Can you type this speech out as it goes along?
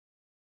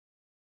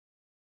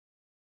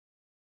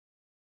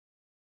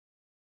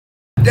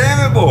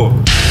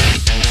huevo.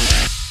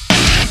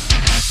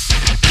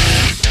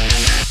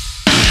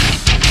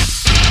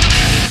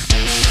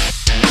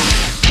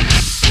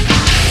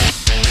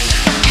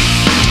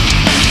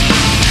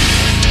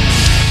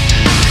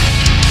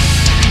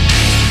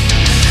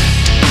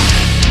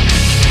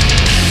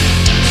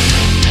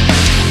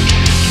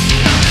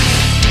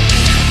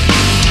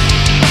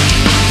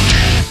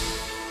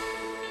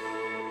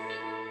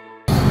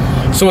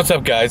 So what's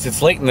up, guys?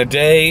 It's late in the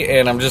day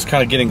and I'm just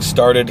kind of getting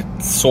started,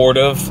 sort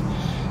of,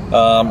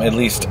 at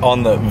least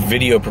on the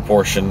video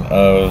proportion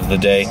of the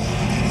day.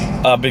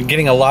 I've been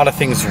getting a lot of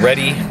things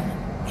ready.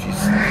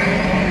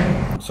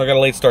 Jeez. So I got a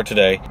late start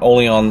today,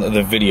 only on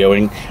the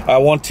videoing. I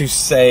want to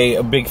say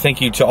a big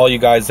thank you to all you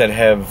guys that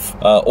have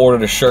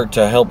ordered a shirt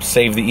to help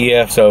save the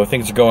EF. So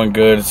things are going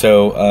good.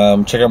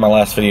 So check out my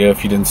last video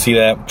if you didn't see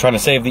that. I'm trying to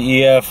save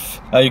the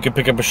EF. You can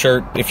pick up a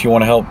shirt if you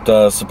want to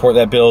help support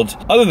that build.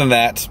 Other than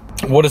that,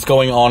 what is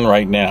going on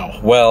right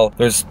now? Well,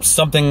 there's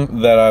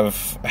something that I've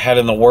had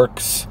in the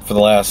works for the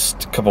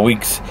last couple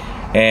weeks,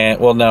 and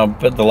well, no,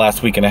 but the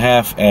last week and a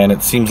half, and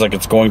it seems like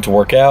it's going to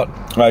work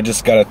out. I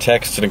just got a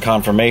text and a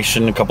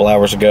confirmation a couple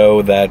hours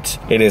ago that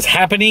it is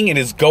happening, it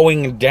is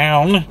going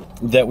down,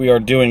 that we are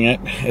doing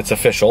it. It's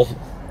official.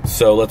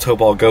 So let's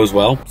hope all goes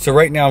well. So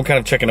right now I'm kind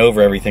of checking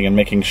over everything and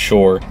making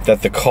sure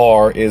that the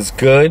car is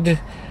good, the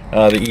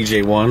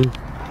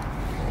EJ1.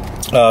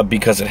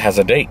 Because it has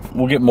a date.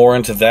 We'll get more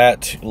into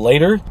that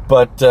later,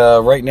 but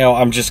right now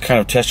I'm just kind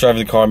of test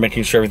driving the car,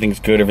 making sure everything's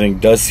good. Everything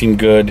does seem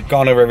good.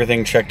 Gone over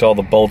everything, checked all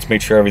the bolts,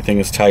 made sure everything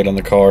is tight on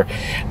the car.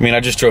 I mean, I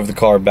just drove the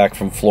car back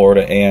from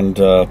Florida and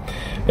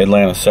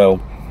Atlanta, so,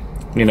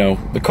 you know,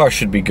 the car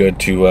should be good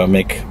to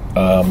make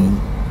a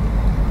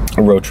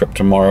road trip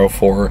tomorrow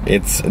for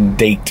its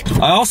date.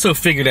 I also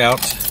figured out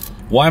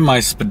why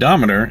my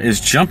speedometer is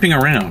jumping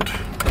around.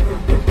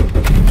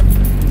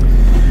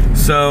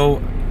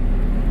 So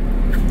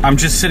I'm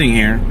just sitting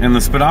here and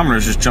the speedometer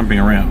is just jumping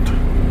around.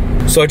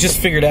 So I just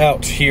figured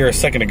out here a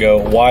second ago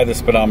why the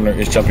speedometer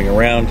is jumping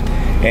around,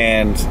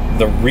 and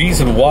the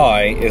reason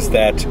why is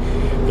that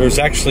there's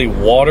actually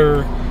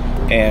water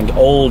and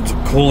old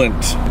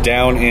coolant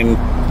down in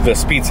the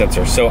speed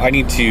sensor. So I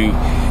need to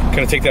kind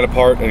of take that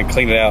apart and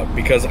clean it out,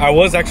 because I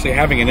was actually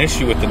having an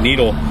issue with the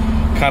needle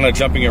kind of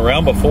jumping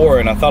around before,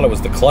 and I thought it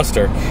was the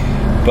cluster,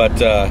 but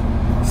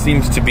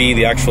seems to be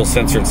the actual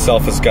sensor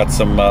itself has got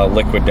some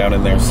liquid down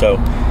in there. So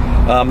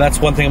that's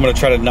one thing I'm going to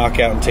try to knock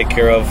out and take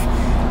care of.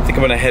 I think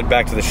I'm going to head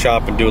back to the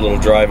shop and do a little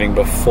driving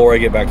before I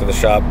get back to the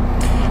shop,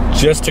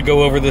 just to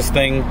go over this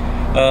thing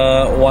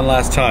one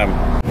last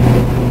time.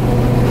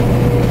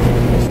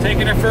 Just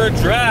taking her for a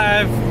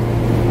drive.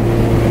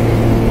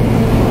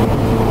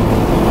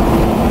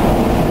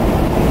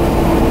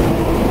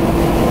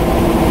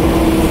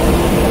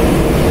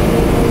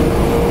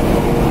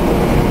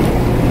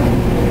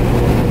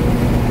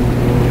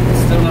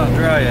 Still not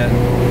dry yet.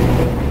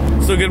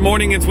 So good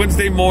morning, it's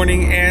Wednesday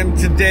morning, and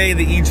today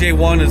the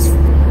EJ1 is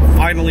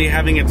finally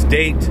having its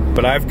date,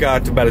 but I've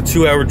got about a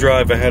 2-hour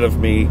drive ahead of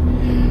me.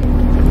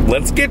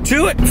 Let's get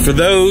to it. For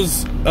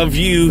those of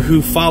you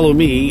who follow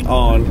me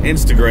on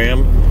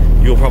Instagram,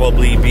 you'll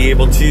probably be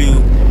able to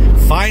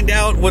find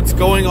out what's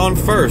going on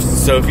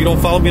first. So if you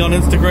don't follow me on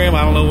Instagram,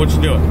 I don't know what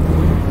you're doing.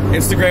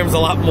 Instagram's a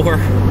lot more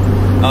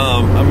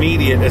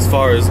immediate as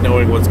far as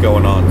knowing what's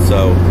going on.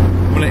 So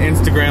I'm gonna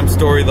Instagram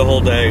story the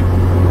whole day.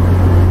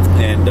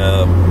 And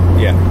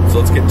yeah, so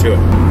let's get to it.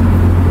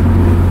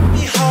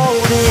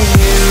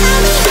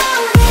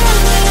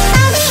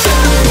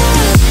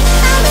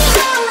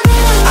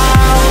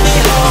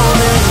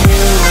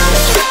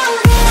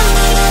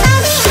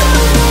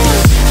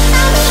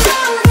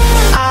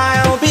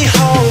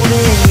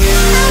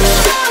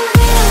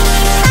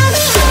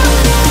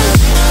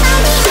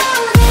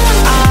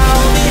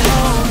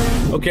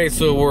 Okay,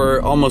 so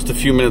we're almost a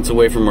few minutes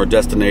away from our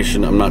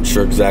destination. I'm not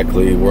sure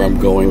exactly where I'm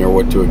going or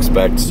what to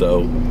expect,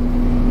 so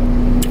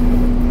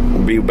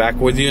be back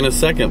with you in a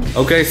second.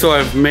 Okay, so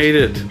I've made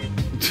it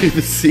to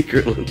the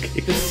secret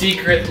location. The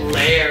secret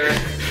lair.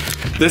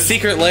 The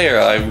secret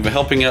lair. I'm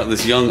helping out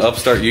this young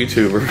upstart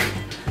YouTuber.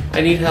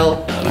 I need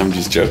help. I'm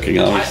just joking,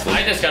 honestly.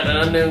 I just got an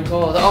unknown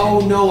call.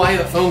 Oh no, I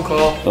have a phone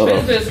call.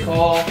 Business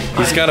call.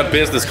 He's got a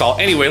business call.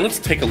 Anyway, let's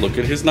take a look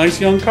at his nice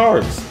young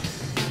cars.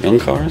 Young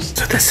cars.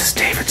 So this is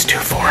David's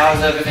 240.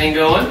 How's everything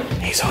going?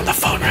 He's on the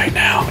phone right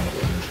now,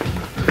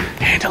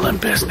 handling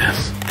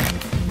business.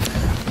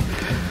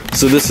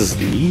 So this is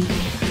the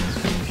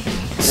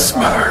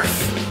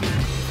Smurf.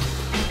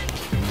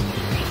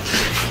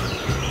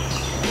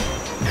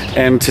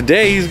 And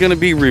today he's gonna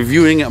be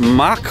reviewing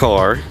my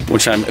car,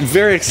 which I'm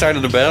very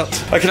excited about.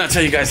 I cannot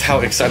tell you guys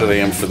how excited I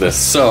am for this.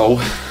 So,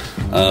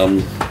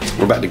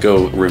 we're about to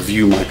go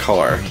review my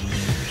car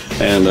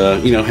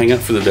and, you know, hang out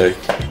for the day.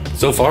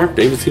 So far,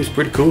 David seems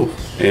pretty cool,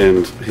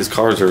 and his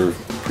cars are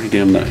pretty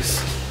damn nice.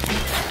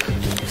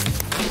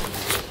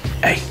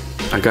 Hey,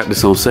 I got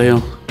this on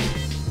sale.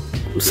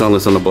 I'm selling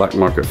this on the black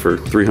market for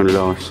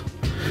 $300.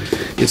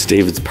 It's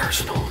David's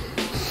personal.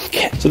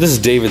 Yeah. So this is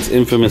David's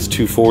infamous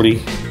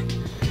 240.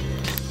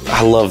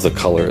 I love the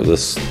color of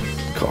this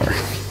car.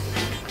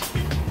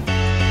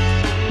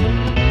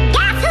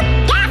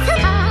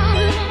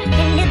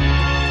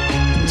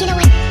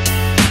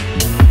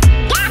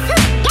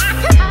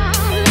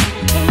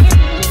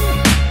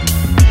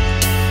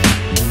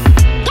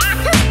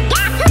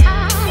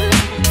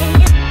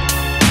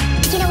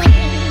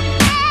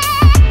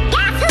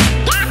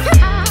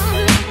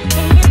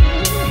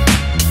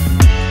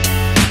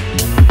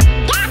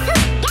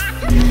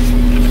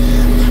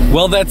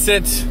 Well, that's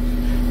it.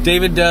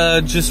 David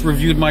just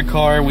reviewed my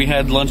car. We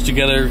had lunch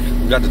together,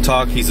 got to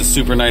talk. He's a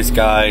super nice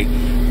guy.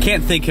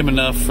 Can't thank him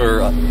enough for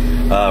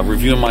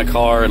reviewing my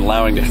car and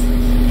allowing to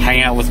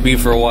hang out with me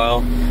for a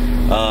while.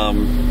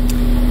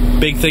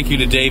 Big thank you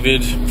to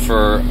David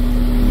for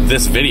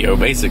this video,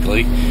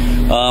 basically.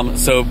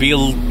 So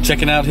be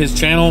checking out his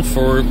channel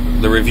for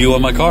the review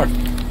on my car.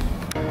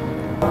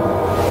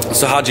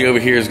 So Haji over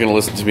here is going to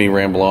listen to me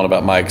ramble on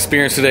about my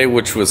experience today,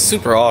 which was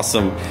super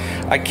awesome.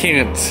 I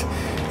can't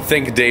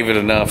thank David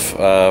enough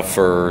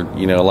for,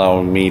 you know,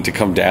 allowing me to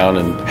come down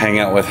and hang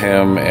out with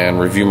him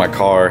and review my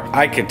car.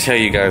 I can tell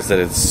you guys that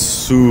it's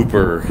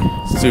super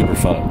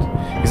fun.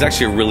 He's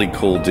actually a really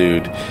cool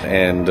dude,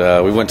 and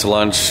we went to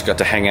lunch, got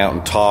to hang out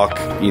and talk,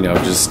 you know,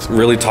 just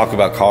really talk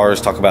about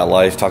cars, talk about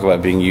life, talk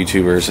about being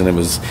YouTubers, and it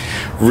was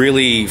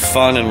really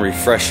fun and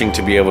refreshing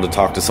to be able to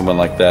talk to someone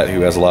like that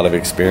who has a lot of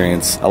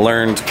experience. I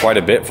learned quite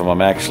a bit from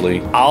him,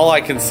 actually. All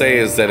I can say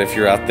is that if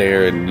you're out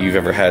there and you've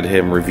ever had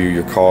him review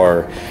your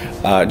car,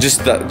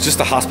 just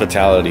the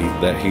hospitality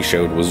that he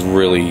showed was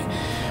really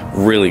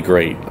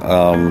great.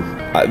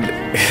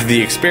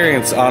 The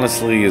experience,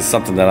 honestly, is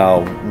something that I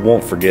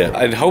won't forget.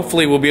 And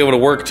hopefully we'll be able to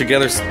work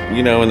together,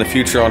 you know, in the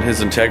future on his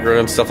Integra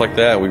and stuff like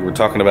that. We were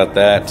talking about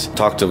that.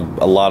 Talked a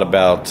lot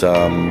about,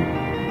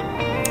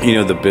 you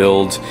know, the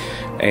build.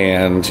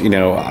 And, you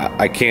know,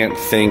 I can't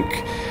thank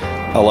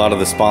a lot of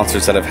the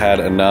sponsors that have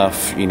had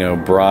enough. You know,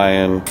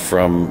 Brian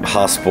from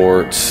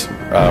Hossport,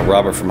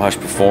 Robert from Hush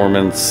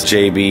Performance,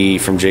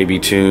 JB from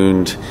JB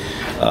Tuned,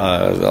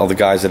 all the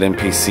guys at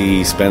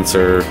MPC,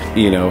 Spencer,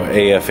 you know,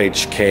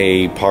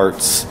 AFHK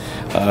parts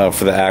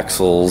for the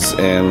axles,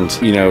 and,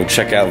 you know,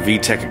 check out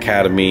VTech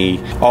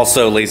Academy.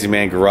 Also, Lazy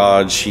Man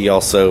Garage, he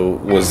also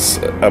was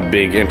a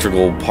big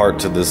integral part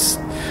to this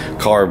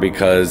car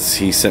because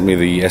he sent me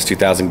the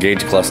S2000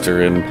 gauge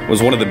cluster, and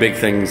was one of the big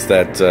things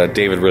that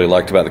David really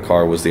liked about the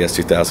car was the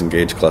S2000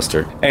 gauge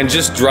cluster. And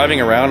just driving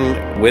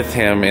around with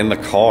him in the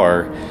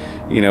car,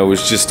 you know, it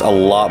was just a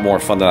lot more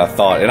fun than I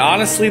thought. And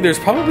honestly, there's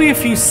probably a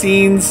few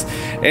scenes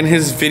in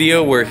his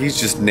video where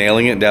he's just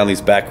nailing it down these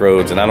back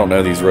roads, and I don't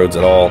know these roads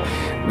at all.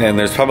 And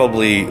there's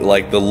probably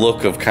like the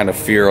look of kind of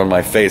fear on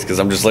my face because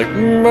I'm just like,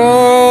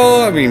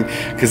 no, I mean,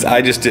 because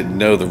I just didn't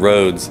know the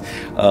roads,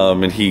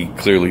 and he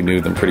clearly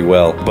knew them pretty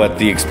well. But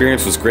the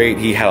experience was great.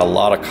 He had a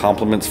lot of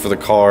compliments for the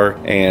car,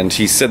 and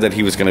he said that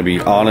he was going to be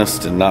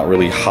honest and not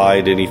really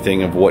hide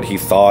anything of what he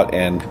thought,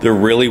 and there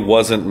really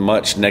wasn't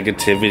much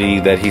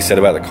negativity that he said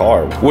about the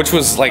car, which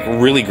was like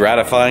really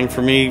gratifying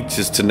for me,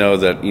 just to know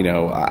that, you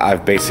know,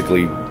 I've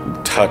basically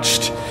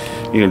touched,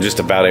 you know, just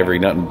about every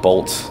nut and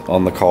bolt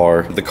on the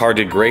car. The car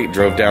did great.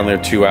 Drove down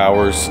there 2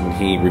 hours and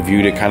he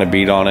reviewed it, kind of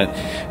beat on it,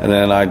 and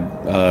then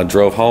I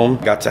drove home.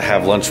 Got to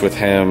have lunch with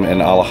him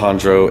and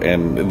Alejandro,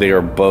 and they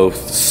are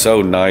both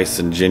so nice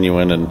and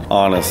genuine and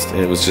honest.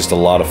 It was just a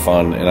lot of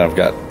fun, and I've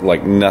got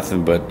like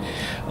nothing but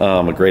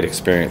a great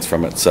experience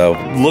from it. So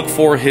look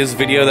for his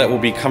video that will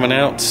be coming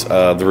out,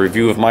 the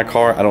review of my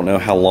car. I don't know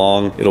how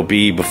long it'll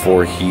be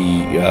before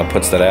he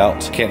puts that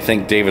out. Can't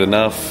thank David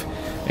enough,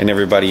 and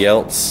everybody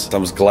else. I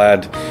was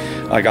glad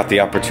I got the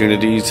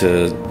opportunity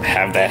to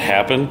have that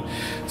happen.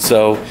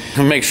 So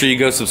make sure you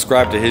go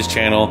subscribe to his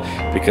channel,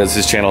 because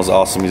his channel is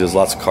awesome. He does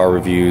lots of car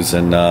reviews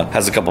and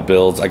has a couple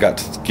builds. I got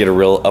to get a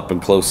real up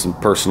and close and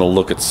personal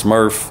look at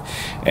Smurf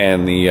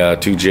and the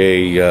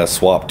 2J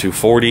Swap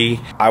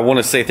 240. I want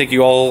to say thank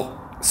you all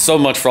so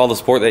much for all the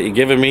support that you've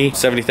given me.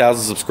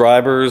 70,000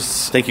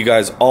 subscribers. Thank you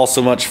guys all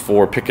so much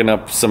for picking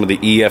up some of the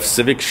EF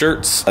Civic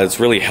shirts. It's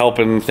really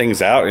helping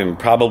things out, and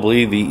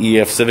probably the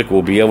EF Civic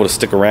will be able to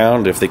stick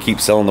around if they keep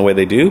selling the way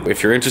they do.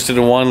 If you're interested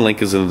in one,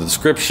 link is in the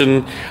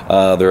description.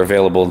 They're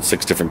available in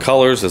 6 different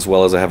colors, as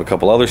well as I have a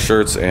couple other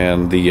shirts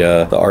and the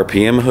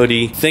RPM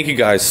hoodie. Thank you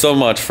guys so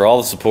much for all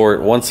the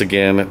support. Once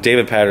again,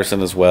 David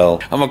Patterson as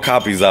well. I'm gonna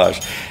copy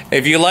Zosh.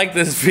 If you like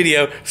this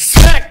video,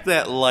 smack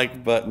that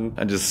like button.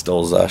 I just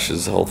stole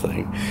Zosh's whole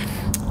thing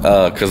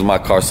because my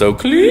car's so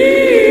clean.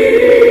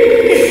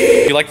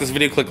 If you like this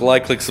video, click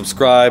like, click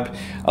subscribe.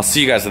 I'll see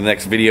you guys in the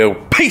next video.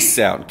 Peace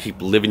out.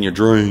 Keep living your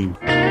dream.